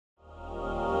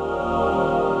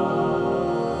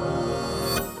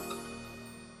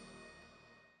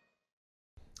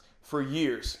For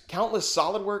years, countless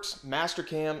SOLIDWORKS,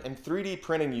 Mastercam, and 3D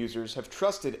printing users have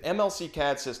trusted MLC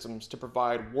CAD systems to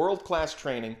provide world-class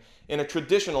training in a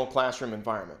traditional classroom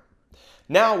environment.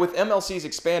 Now, with MLC's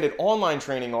expanded online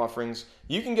training offerings,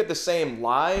 you can get the same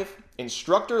live,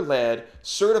 instructor-led,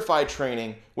 certified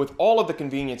training with all of the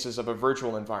conveniences of a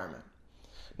virtual environment.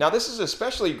 Now, this is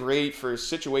especially great for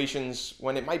situations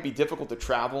when it might be difficult to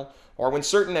travel or when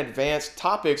certain advanced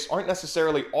topics aren't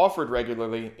necessarily offered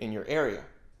regularly in your area.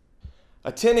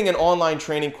 Attending an online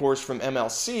training course from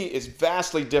MLC is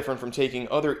vastly different from taking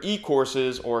other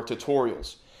e-courses or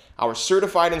tutorials. Our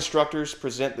certified instructors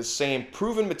present the same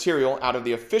proven material out of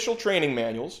the official training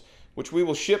manuals, which we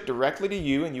will ship directly to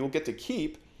you and you will get to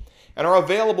keep, and are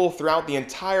available throughout the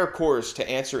entire course to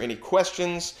answer any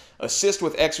questions, assist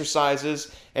with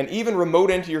exercises, and even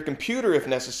remote into your computer if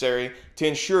necessary to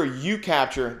ensure you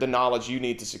capture the knowledge you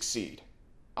need to succeed.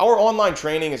 Our online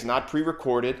training is not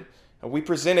pre-recorded. We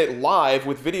present it live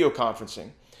with video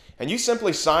conferencing, and you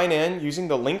simply sign in using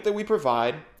the link that we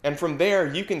provide, and from there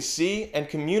you can see and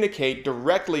communicate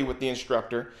directly with the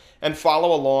instructor and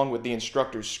follow along with the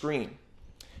instructor's screen.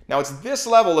 Now, it's this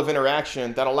level of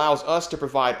interaction that allows us to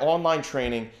provide online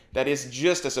training that is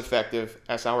just as effective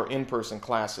as our in-person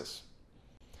classes.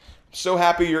 I'm so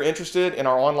happy you're interested in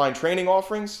our online training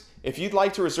offerings. If you'd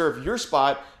like to reserve your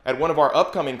spot at one of our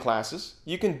upcoming classes,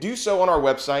 you can do so on our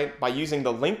website by using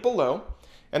the link below.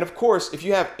 And of course, if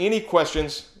you have any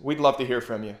questions, we'd love to hear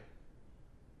from you.